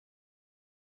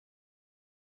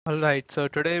Alright, so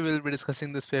today we'll be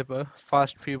discussing this paper,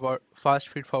 Fast Feed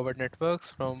Forward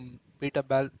Networks from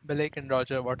Belcak and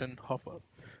Roger Wattenhofer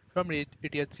from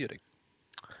ETH Zurich.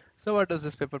 So what does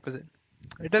this paper present?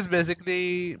 It is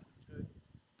basically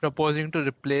proposing to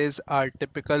replace our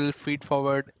typical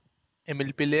feed-forward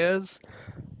MLP layers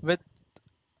with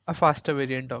a faster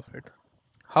variant of it.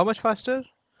 How much faster?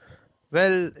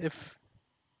 Well, if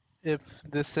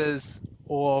this is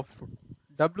O of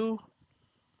W,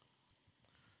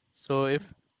 so if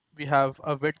we have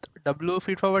a width W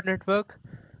feed-forward network,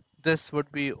 this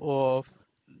would be O of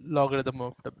logarithm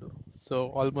of W. So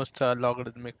almost a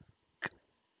logarithmic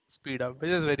speed up, which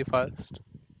is very fast.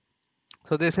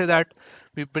 So they say that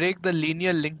we break the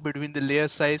linear link between the layer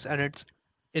size and its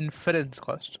inference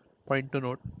cost. Point to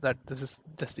note that this is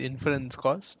just the inference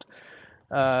cost.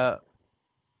 Uh,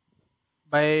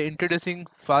 by introducing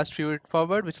fast feed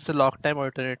forward, which is a log time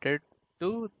alternative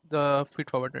to the feed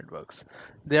forward networks.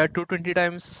 They are 220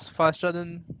 times faster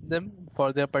than them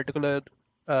for their particular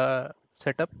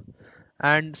setup,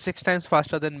 and 6 times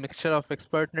faster than mixture of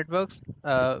expert networks,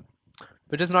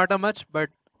 which is not a much,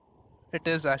 but it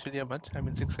is actually a much. I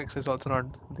mean, 6x is also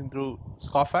not something to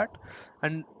scoff at.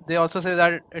 And they also say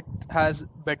that it has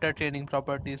better training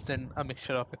properties than a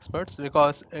mixture of experts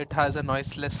because it has a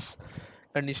noiseless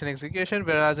condition execution,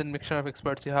 whereas in mixture of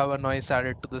experts you have a noise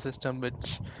added to the system,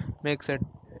 which makes it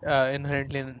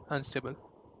inherently unstable.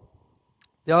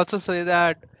 They also say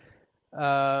that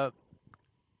uh,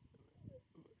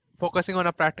 focusing on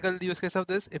a practical use case of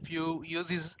this, if you use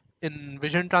these in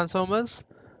vision transformers,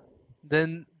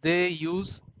 then they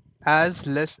use as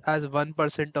less as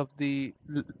 1% of the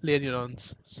layer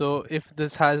neurons. So if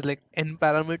this has like n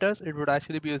parameters, it would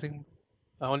actually be using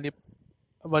only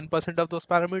 1% of those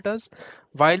parameters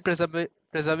while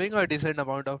preserving a decent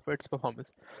amount of its performance.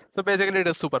 So basically it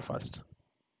is super fast.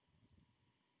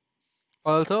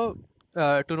 Also,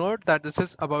 to note that this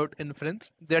is about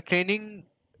inference. Their training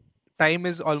time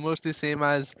is almost the same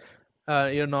as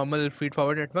your normal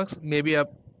feed-forward networks, maybe a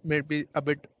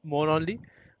bit more only,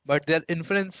 but their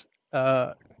inference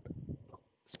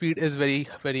speed is very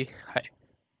high,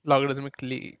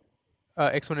 logarithmically,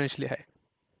 exponentially high.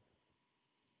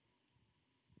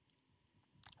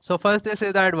 So first they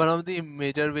say that one of the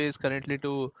major ways currently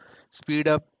to speed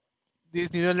up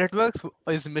these neural networks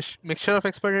is mixture of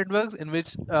expert networks, in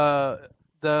which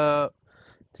the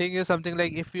thing is something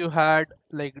like if you had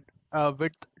like a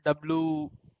width W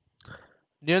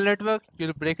neural network,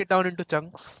 you'll break it down into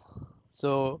chunks.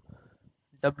 So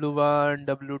W1,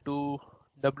 W2,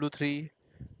 W3,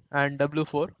 and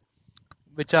W4,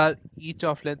 which are each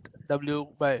of length W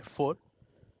by 4,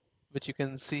 which you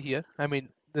can see here. I mean,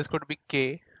 this could be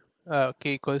K,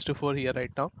 K equals to 4 here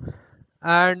right now.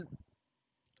 And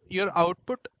your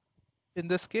output in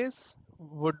this case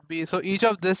would be, so each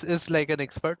of this is like an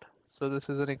expert. So this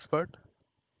is an expert.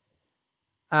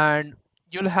 And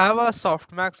you'll have a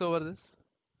softmax over this.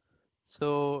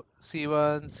 So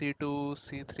C1, C2,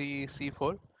 C3,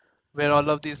 C4, where all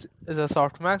of these is a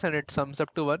softmax and it sums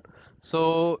up to 1.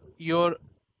 So your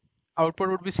output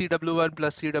would be CW1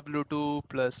 plus CW2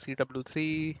 plus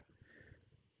CW3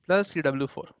 plus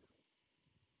CW4.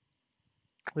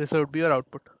 This would be your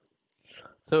output.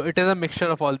 So it is a mixture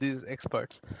of all these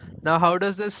experts. Now, how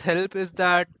does this help is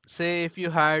that, say, if you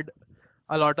had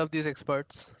a lot of these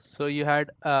experts, so you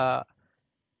had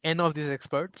n of these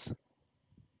experts,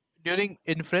 during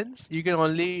inference, you can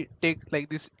only take like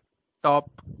this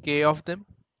top k of them,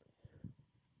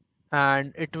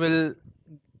 and it will,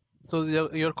 so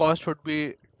your cost would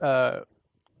be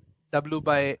w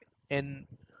by n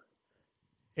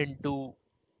into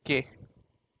k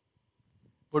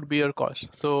would be your cost.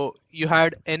 So you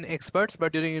had n experts,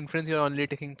 but during inference you're only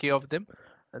taking k of them,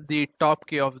 the top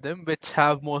k of them, which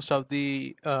have most of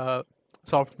the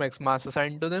softmax mass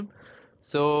assigned to them.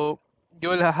 So you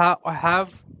will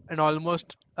have an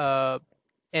almost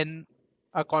n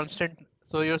a constant.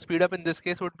 So your speed up in this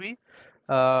case would be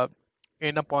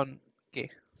n upon k.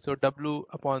 So w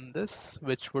upon this,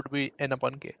 which would be n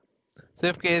upon k. So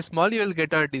if k is small, you will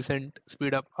get a decent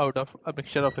speed up out of a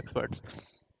mixture of experts.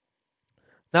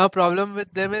 Now, problem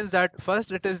with them is that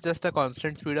first it is just a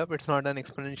constant speed up. It's not an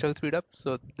exponential speed up.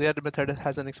 So their method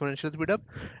has an exponential speed up.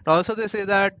 And also they say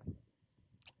that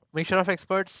mixture of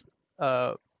experts.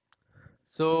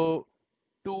 So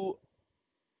to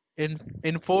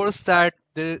enforce that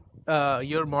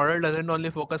your model doesn't only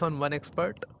focus on one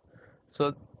expert,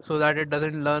 so that it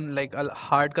doesn't learn like a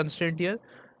hard constraint here,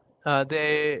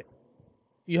 they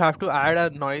you have to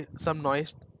add some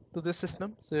noise to this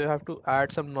system. So you have to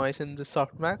add some noise in the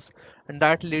softmax, and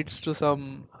that leads to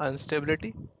some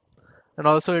instability. And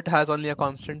also it has only a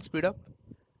constant speed up.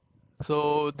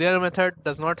 So their method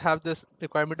does not have this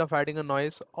requirement of adding a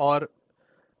noise, or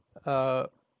uh,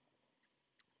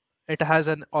 it has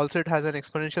an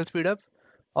exponential speed up.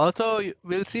 Also,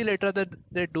 we'll see later that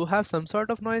they do have some sort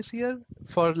of noise here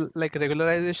for like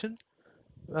regularization.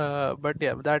 But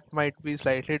yeah, that might be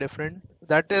slightly different.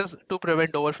 That is to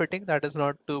prevent overfitting. That is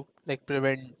not to like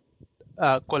prevent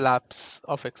collapse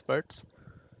of experts.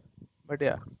 But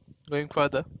yeah, going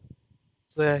further.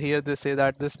 So yeah, here they say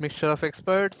that this mixture of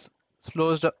experts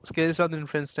scales down the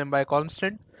inference time by a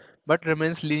constant, but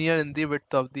remains linear in the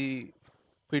width of the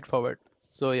feed forward.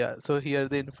 So yeah, so here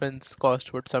the inference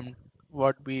cost would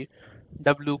somewhat be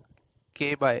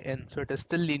wk by n. So it is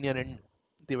still linear in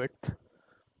the width,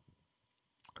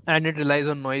 and it relies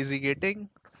on noisy gating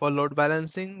for load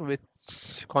balancing, which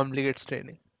complicates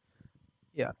training.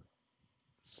 Yeah.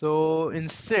 So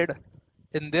instead,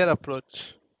 in their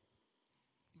approach,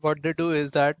 what they do is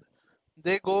that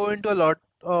they go into a lot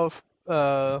of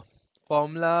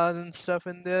formulas and stuff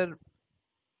in their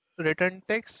written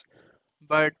text,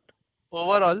 but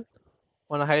overall,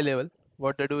 on a high level,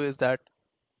 what they do is that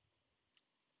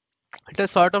it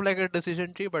is sort of like a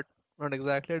decision tree, but not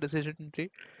exactly a decision tree.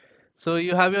 So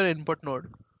you have your input node,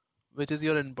 which is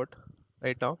your input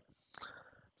right now.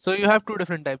 So you have two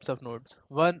different types of nodes.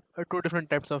 Two different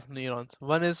types of neurons.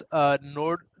 One is a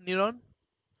node neuron,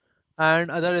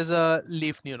 and other is a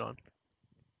leaf neuron.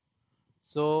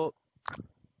 So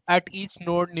at each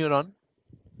node neuron,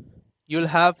 you'll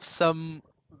have some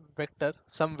vector,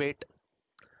 some weight,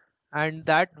 and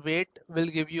that weight will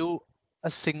give you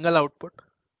a single output,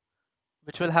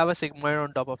 which will have a sigmoid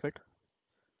on top of it.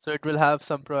 So it will have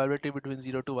some probability between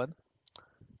 0 to 1.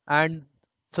 And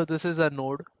so this is a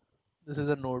node. This is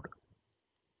a node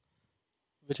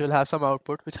which will have some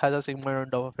output which has a sigmoid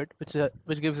on top of it,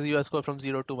 which gives you a score from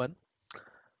 0 to 1.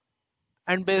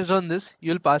 And based on this,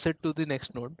 you'll pass it to the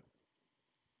next node,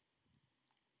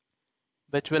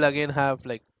 which will again have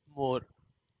like more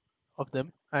of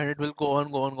them, and it will go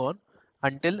on, go on, go on,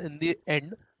 until in the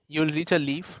end you'll reach a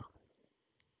leaf.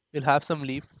 You'll have some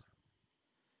leaf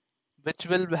which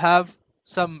will have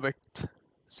some width,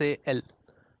 say L,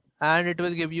 and it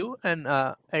will give you an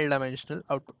L dimensional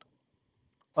output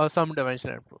or some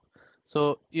dimensional output.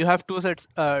 So you have two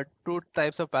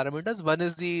types of parameters. One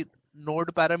is the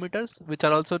node parameters, which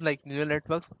are also like neural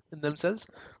networks in themselves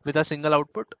with a single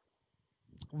output,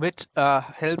 which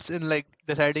helps in like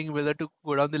deciding whether to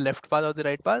go down the left path or the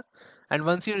right path. And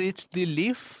once you reach the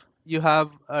leaf, you have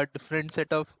a different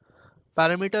set of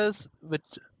parameters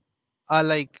which are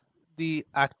like the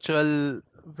actual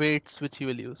weights which you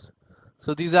will use.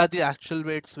 So these are the actual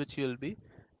weights which you will be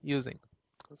using.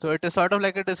 So it is sort of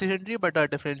like a decision tree, but a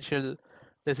differential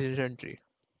decision tree.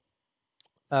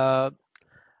 Uh,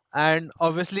 and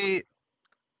obviously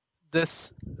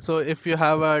this, so if you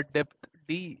have a depth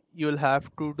d, you will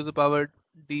have 2 to the power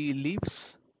d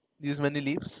leaves, these many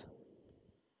leaves,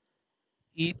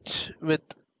 each with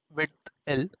width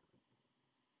L,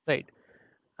 right?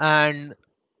 And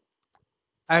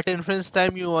at inference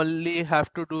time, you only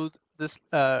have to do this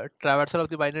traversal of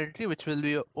the binary tree, which will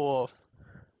be O of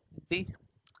D.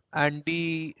 And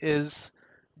D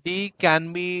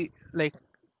can be like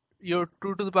your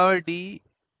 2 to the power D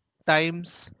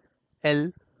times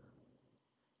L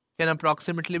can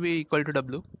approximately be equal to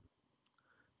W.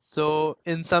 So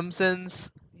in some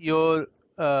sense, your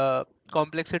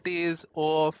complexity is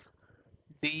O of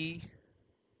D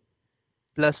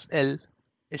plus L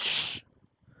ish,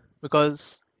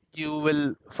 because you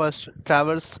will first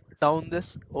traverse down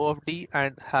this O of D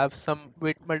and have some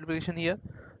weight multiplication here.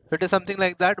 So it is something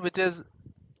like that, which is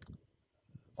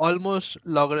almost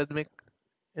logarithmic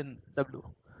in W.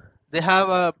 They have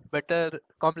a better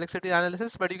complexity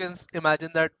analysis, but you can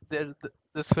imagine that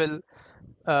this will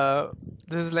uh,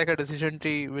 this is like a decision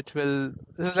tree which will,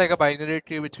 this is like a binary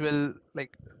tree which will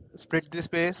like split the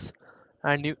space,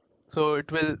 and you, so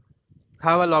it will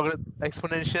have a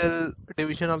exponential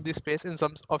division of the space in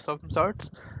some sorts,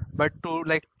 but to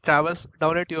like traverse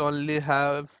down it, you only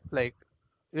have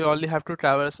to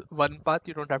traverse one path.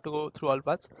 You don't have to go through all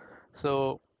paths.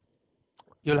 So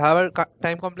you'll have a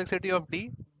time complexity of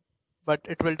d, but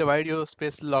it will divide your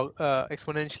space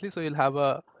exponentially, so you'll have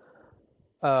a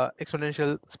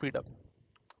exponential speed up.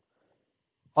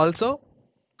 Also,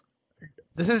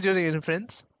 this is during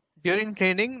inference. During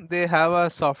training, they have a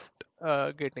soft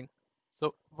gating.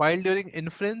 So while during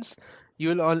inference, you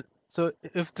will all, so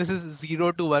if this is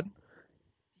 0 to 1,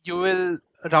 you will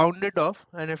round it off,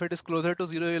 and if it is closer to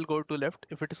 0, you'll go to left.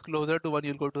 If it is closer to 1,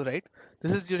 you'll go to right.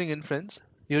 This is during inference.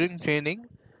 During training,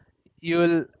 you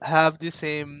will have the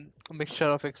same mixture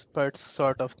of experts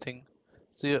sort of thing.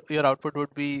 So your output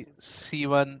would be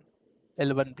C1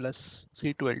 L1 plus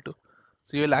C2 L2.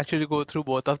 So you'll actually go through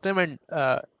both of them and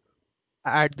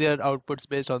add their outputs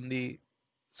based on the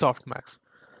softmax.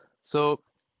 So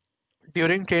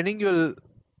during training, you'll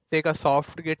take a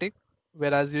soft gating,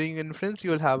 whereas during inference,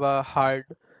 you'll have a hard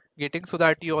gating so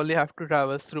that you only have to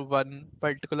traverse through one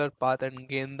particular path and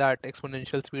gain that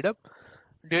exponential speed up.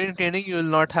 During training, you will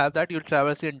not have that. You'll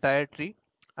traverse the entire tree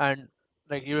and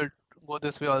like you will go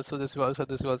this way also, this way also,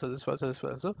 this way also, this way also, this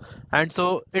way also. And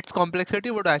so its complexity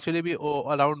would actually be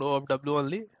around O of W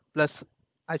only, plus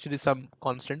actually some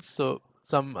constants, so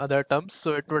some other terms.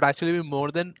 So it would actually be more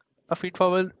than a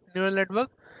feedforward neural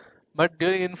network, but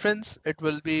during inference, it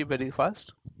will be very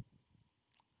fast.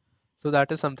 So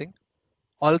that is something.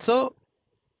 Also,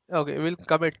 okay, we'll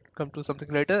come to something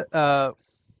later.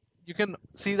 You can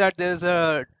see that there is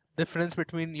a difference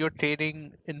between your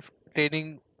training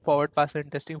forward pass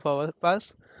and testing forward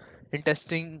pass. In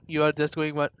testing, you are just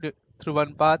going through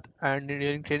one path, and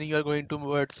during training, you are going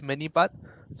towards many paths.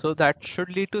 So that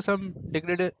should lead to some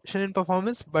degradation in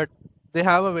performance, but they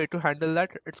have a way to handle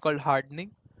that. It's called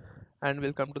hardening, and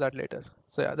we'll come to that later.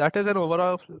 So yeah, that is an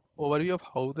overall overview of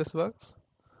how this works.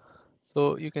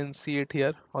 So you can see it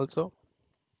here also.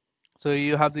 So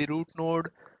you have the root node,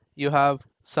 you have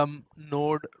some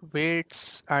node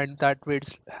weights, and that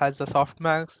weights has the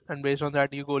softmax, and based on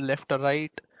that you go left or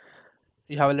right.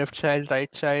 You have a left child,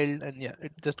 right child, and yeah,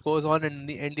 it just goes on, and in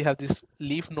the end you have these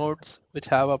leaf nodes which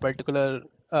have a particular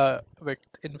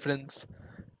width, inference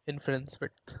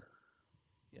width.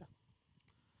 Yeah.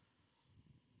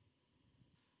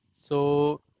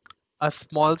 So a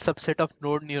small subset of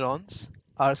node neurons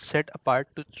are set apart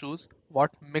to choose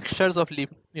what mixtures of leaf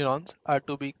neurons are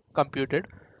to be computed.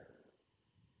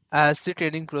 As the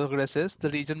training progresses, the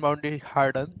region boundary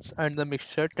hardens and the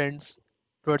mixture tends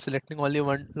towards selecting only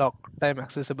one log time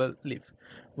accessible leaf.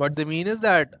 What they mean is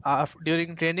that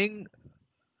during training,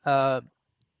 uh,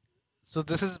 so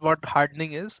this is what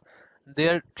hardening is.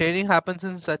 Their training happens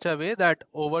in such a way that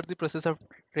over the process of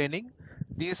training,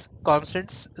 these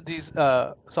constants, these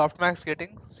softmax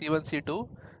getting C1, C2,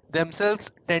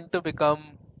 themselves tend to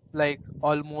become like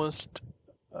almost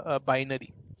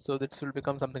binary. So this will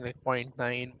become something like 0.9,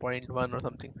 0.1 or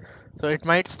something. So it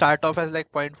might start off as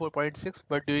like 0.4, 0.6,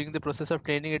 but during the process of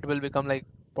training, it will become like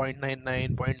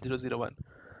 0.99, 0.001.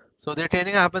 So their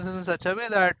training happens in such a way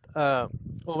that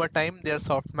over time their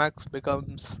softmax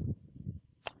becomes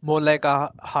more like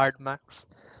a hard max,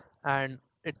 and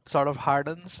it sort of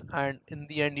hardens, and in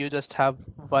the end you just have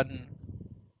one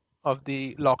of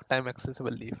the lock time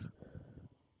accessible leaf.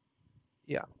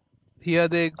 Yeah. Here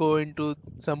they go into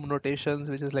some notations,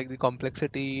 which is like the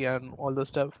complexity and all the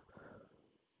stuff.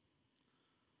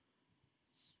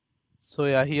 So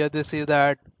yeah, here they say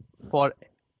that for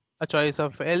a choice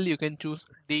of L, you can choose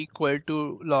D equal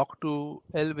to log to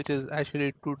L, which is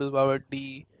actually 2 to the power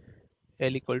D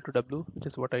L equal to W, which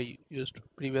is what I used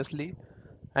previously.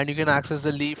 And you can access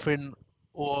the leaf in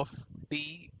O of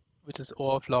D, which is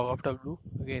O of log of W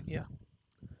again, yeah.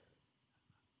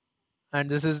 And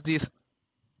this is this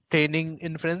training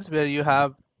inference where you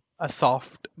have a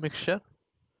soft mixture,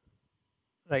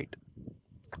 right?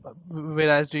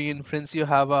 Whereas during inference, you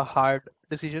have a hard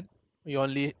decision. You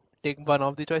only take one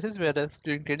of the choices, whereas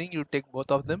during training, you take both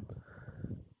of them,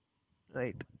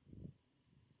 right?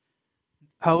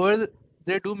 However,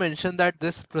 they do mention that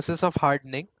this process of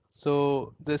hardening,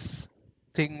 so this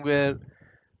thing where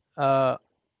uh,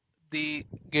 the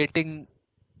gating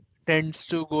tends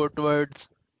to go towards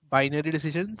binary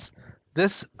decisions.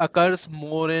 This occurs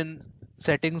more in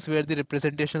settings where the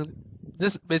representation,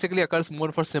 this basically occurs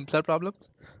more for simpler problems.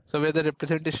 So where the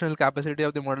representational capacity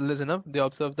of the model is enough, they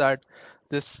observe that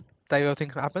this type of thing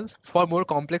happens. For more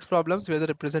complex problems where the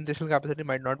representational capacity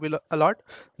might not be a lot,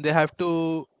 they have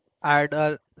to add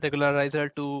a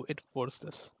regularizer to enforce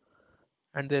this.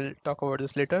 And they'll talk about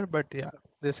this later, but yeah,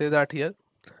 they say that here.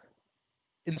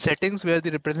 In settings where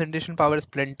the representation power is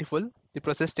plentiful, the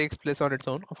process takes place on its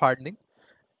own of hardening.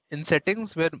 In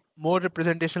settings where more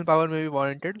representational power may be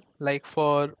warranted, like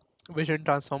for vision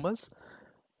transformers,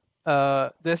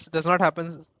 this does not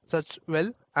happen such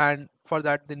well, and for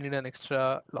that they need an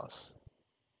extra loss.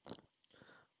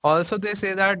 Also, they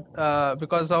say that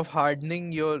because of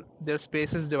hardening, their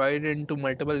space is divided into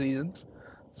multiple regions.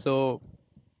 So,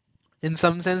 in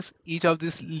some sense, each of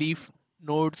these leaf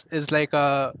nodes is like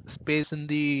a space in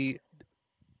the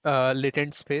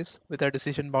latent space with a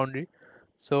decision boundary.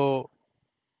 So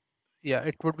yeah,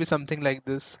 it would be something like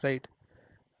this, right?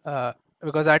 Uh,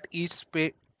 because at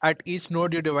each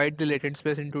node you divide the latent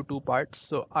space into two parts.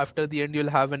 So after the end, you'll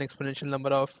have an exponential number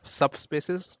of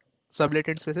subspaces,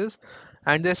 sublatent spaces,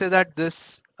 and they say that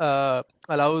this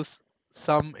allows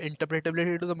some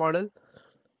interpretability to the model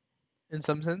in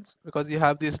some sense, because you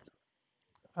have these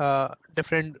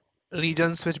different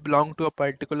regions which belong to a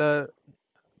particular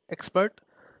expert,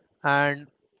 and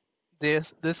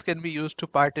this can be used to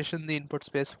partition the input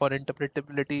space for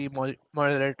interpretability,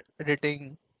 model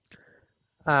editing,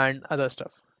 and other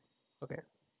stuff. Okay.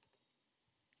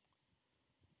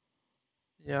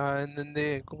 Yeah, and then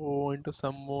they go into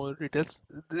some more details.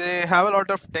 They have a lot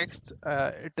of text.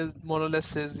 It is more or less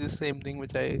says the same thing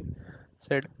which I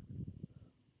said,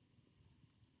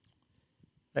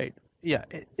 right? Yeah,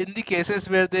 in the cases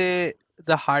where the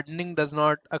hardening does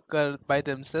not occur by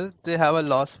themselves, they have a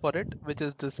loss for it, which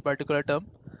is this particular term.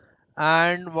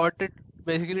 And what it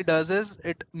basically does is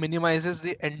it minimizes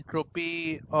the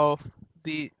entropy of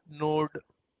the node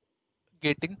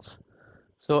gatings.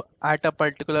 So at a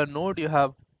particular node, you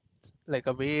have like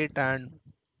a weight and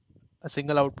a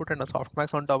single output and a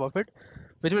softmax on top of it,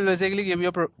 which will basically give you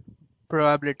a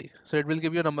probability. So it will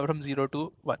give you a number from 0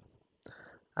 to 1.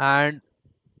 And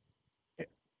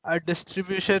a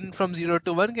distribution from 0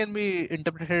 to 1 can be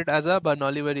interpreted as a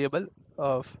Bernoulli variable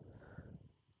of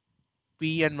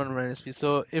P and 1 minus P.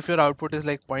 So if your output is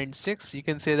like 0.6, you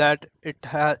can say that it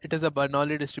is a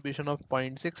Bernoulli distribution of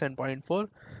 0.6 and 0.4.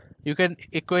 You can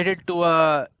equate it to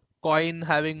a coin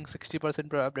having 60%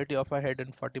 probability of a head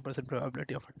and 40%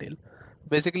 probability of a tail.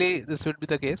 Basically, this would be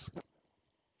the case.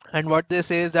 And what they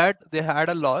say is that they had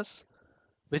a loss,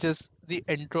 which is the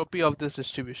entropy of this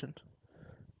distribution.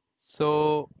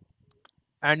 So,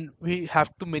 and we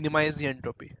have to minimize the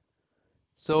entropy.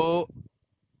 So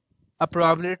a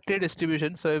probability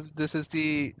distribution. So if this is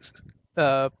the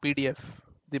PDF,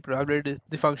 the probability,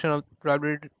 the function of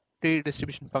probability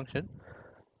distribution function,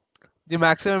 the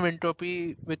maximum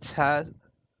entropy which has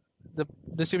the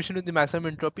distribution with the maximum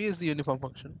entropy is the uniform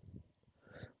function,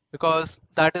 because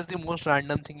that is the most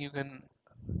random thing you can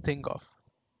think of.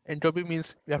 Entropy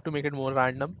means you have to make it more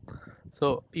random.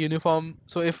 So uniform.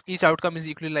 So if each outcome is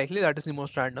equally likely, that is the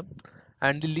most random,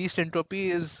 and the least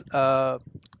entropy is uh,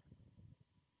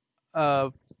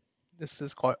 this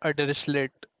is called a Dirichlet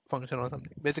function or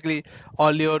something. Basically,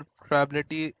 all your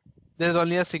probability, there's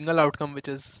only a single outcome which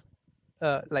is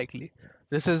likely.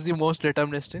 This is the most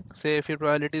deterministic. Say if your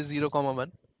probability is 0,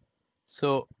 1,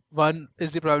 so 1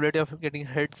 is the probability of getting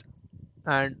heads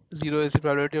and 0 is the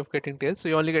probability of getting tails. So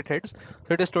you only get heads.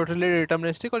 So it is totally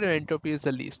deterministic, or your entropy is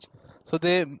the least. So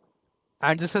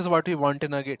and this is what we want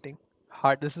in our gating.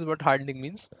 This is what hardening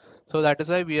means. So that is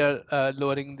why we are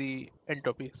lowering the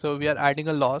entropy. So we are adding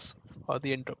a loss for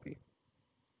the entropy.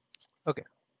 Okay.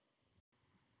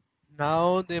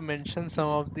 Now they mention some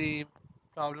of the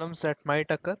problems that might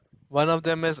occur. One of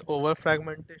them is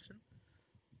overfragmentation.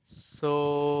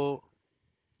 So,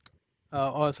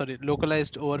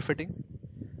 localized overfitting.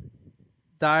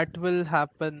 That will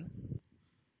happen,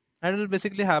 and it will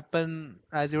basically happen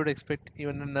as you would expect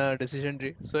even in a decision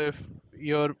tree. So if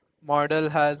your model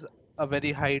has a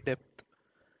very high depth,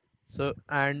 so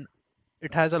and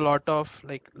it has a lot of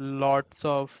lots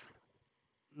of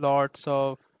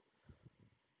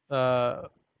uh,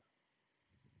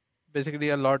 basically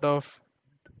a lot of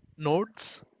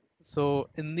nodes. So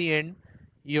in the end,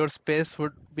 your space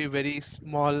would be very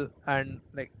small and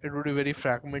like it would be very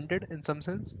fragmented in some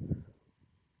sense.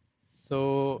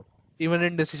 So even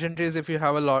in decision trees, if you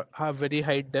have very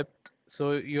high depth,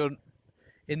 so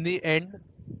in the end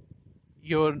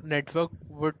your network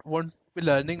won't be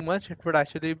learning much. It would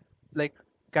actually like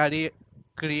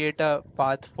create a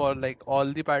path for like all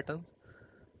the patterns.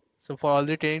 So for all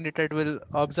the training data it will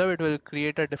observe, it will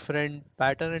create a different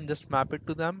pattern and just map it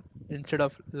to them instead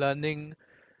of learning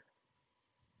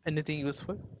anything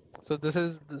useful. So this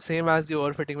is the same as the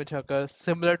overfitting which occurs,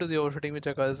 similar to the overfitting which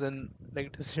occurs in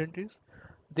like decision trees.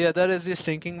 The other is the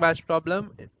shrinking batch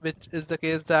problem, which is the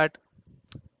case that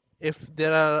if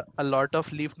there are a lot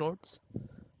of leaf nodes,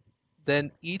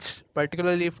 then each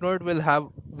particular leaf node will have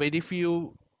very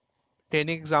few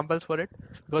training examples for it,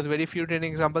 because very few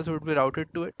training examples would be routed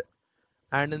to it,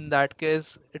 and in that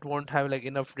case it won't have like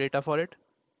enough data for it.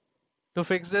 To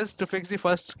fix the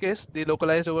first case, the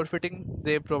localized overfitting,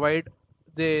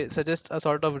 they suggest a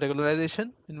sort of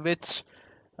regularization in which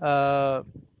uh,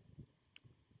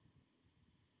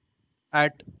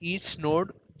 at each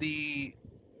node the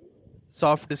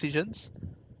soft decisions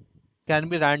can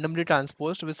be randomly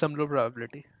transposed with some low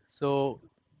probability. So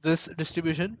this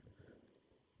distribution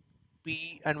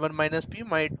p and 1 minus p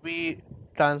might be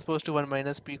transposed to 1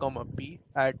 minus p comma p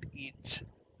at each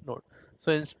node.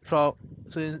 So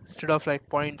instead of like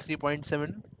 0.3,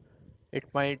 0.7, it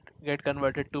might get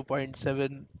converted to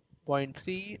 0.7,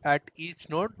 0.3 at each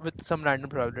node with some random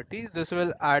probability. This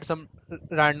will add some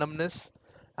randomness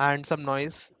and some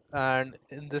noise. And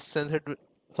in this sense, it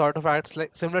sort of acts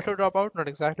like similar to dropout, not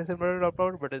exactly similar to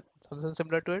dropout, but it's something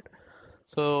similar to it.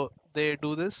 So they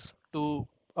do this to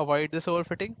avoid this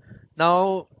overfitting.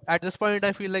 Now, at this point,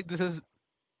 I feel like this is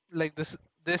like this.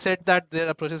 They said that their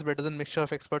approach is better than mixture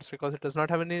of experts because it does not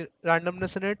have any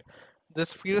randomness in it.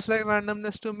 This feels like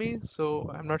randomness to me, so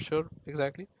I'm not sure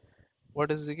exactly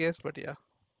what is the case, but yeah.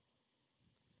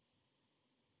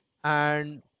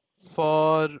 And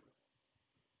for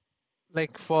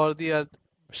for the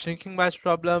shrinking match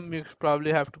problem, you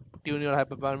probably have to tune your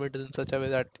hyperparameters in such a way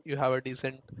that you have a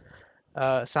decent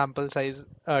sample size,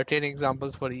 training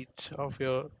examples for each of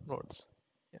your nodes.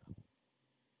 Yeah.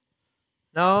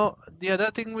 Now, the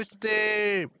other thing which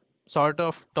they sort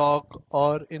of talk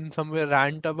or in some way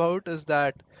rant about is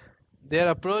that their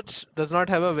approach does not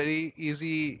have a very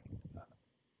easy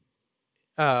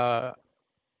uh,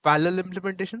 parallel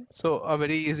implementation, so a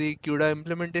very easy CUDA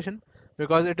implementation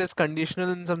because it is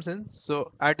conditional in some sense.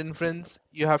 So at inference,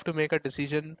 you have to make a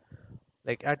decision,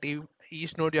 like at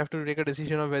each node, you have to take a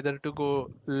decision of whether to go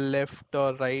left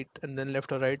or right and then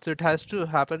left or right. So it has to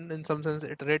happen in some sense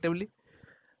iteratively,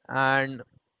 and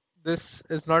this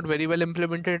is not very well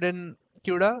implemented in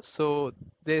CUDA. So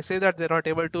they say that they're not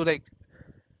able to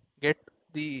get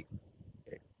the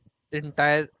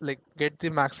get the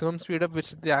maximum speed up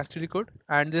which they actually could,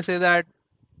 and they say that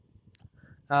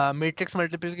matrix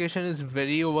multiplication is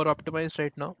very over optimized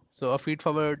right now. So a feed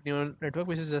forward neural network,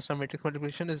 which is just a matrix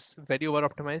multiplication, is very over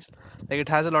optimized. Like it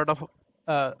has a lot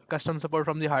of custom support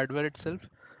from the hardware itself,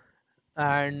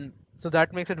 and so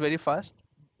that makes it very fast.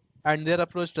 And their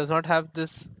approach does not have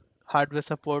this hardware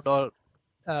support or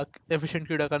efficient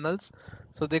CUDA kernels,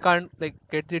 so they can't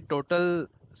get the total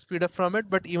speed up from it.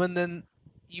 But even then,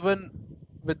 even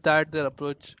with that, their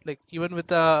approach, even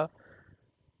with a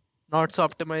not so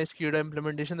optimized CUDA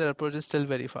implementation, their approach is still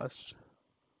very fast.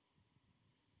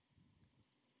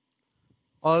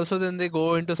 Also, then they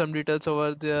go into some details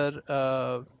over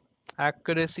their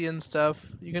accuracy and stuff.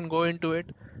 You can go into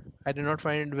it. I did not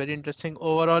find it very interesting.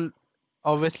 Overall,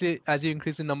 obviously, as you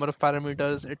increase the number of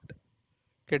parameters, it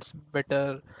gets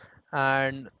better.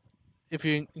 And if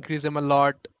you increase them a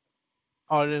lot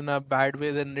or in a bad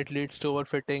way, then it leads to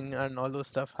overfitting and all those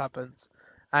stuff happens.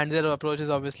 And their approach is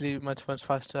obviously much, much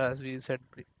faster, as we said,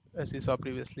 as we saw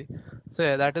previously. So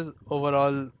yeah, that is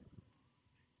overall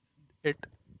it.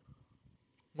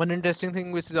 One interesting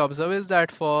thing which they observe is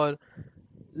that for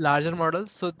larger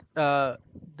models, so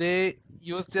they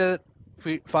use their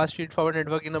fast feed-forward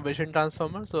network in a vision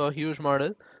transformer, so a huge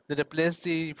model. They replace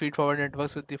the feed-forward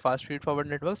networks with the fast feed-forward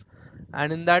networks,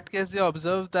 and in that case, they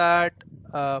observe that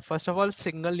first of all,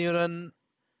 single neuron.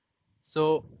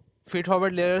 So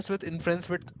feed-forward layers with inference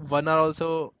with one are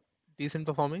also decent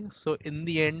performing. So in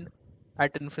the end,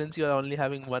 at inference, you are only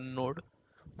having one node,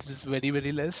 which is very,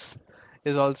 very less,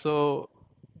 is also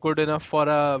good enough for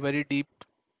a very deep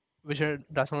vision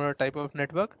transformer type of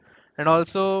network. And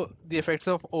also the effects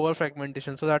of over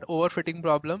fragmentation. So that overfitting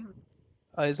problem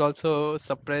is also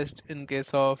suppressed in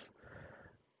case of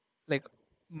like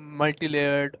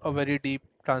multi-layered or very deep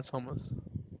transformers.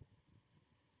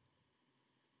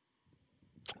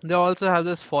 They also have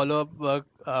this follow-up work,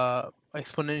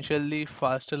 exponentially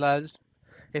faster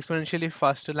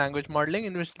language modeling,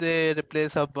 in which they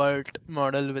replace a BERT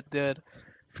model with their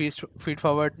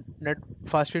feed-forward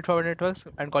fast feed-forward networks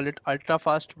and call it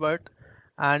ultra-fast BERT.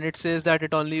 And it says that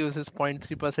it only uses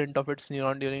 0.3% of its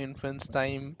neuron during inference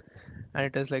time, and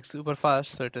it is like super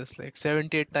fast. So it is like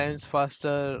 78 times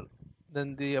faster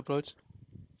than the approach.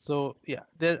 So yeah,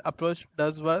 their approach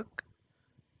does work,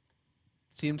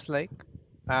 seems like.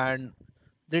 And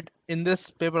did in this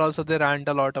paper also they rant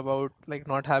a lot about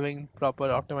not having proper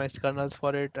optimized kernels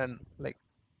for it, and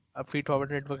a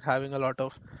feed-forward network having a lot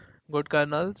of good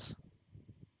kernels.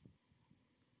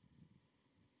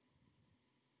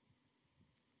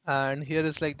 And here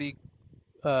is the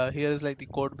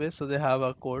code base. So they have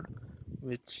a code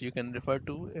which you can refer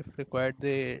to if required.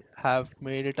 They have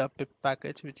made it a pip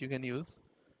package which you can use.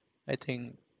 I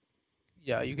think,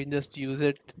 yeah, you can just use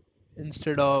it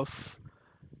instead of,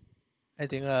 I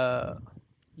think,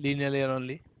 linear layer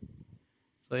only.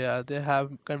 So yeah, they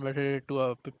have converted it to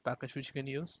a pip package which you can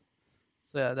use.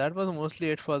 So yeah, that was mostly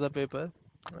it for the paper.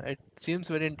 It seems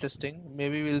very interesting.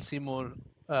 Maybe we'll see more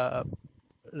uh,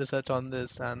 research on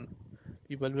this, and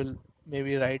people will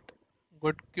maybe write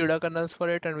good CUDA kernels for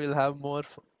it, and we'll have more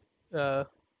uh,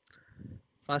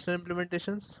 faster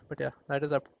implementations. But yeah, that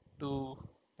is up to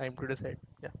time to decide.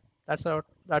 Yeah, that's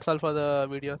all for the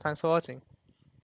video. Thanks for watching.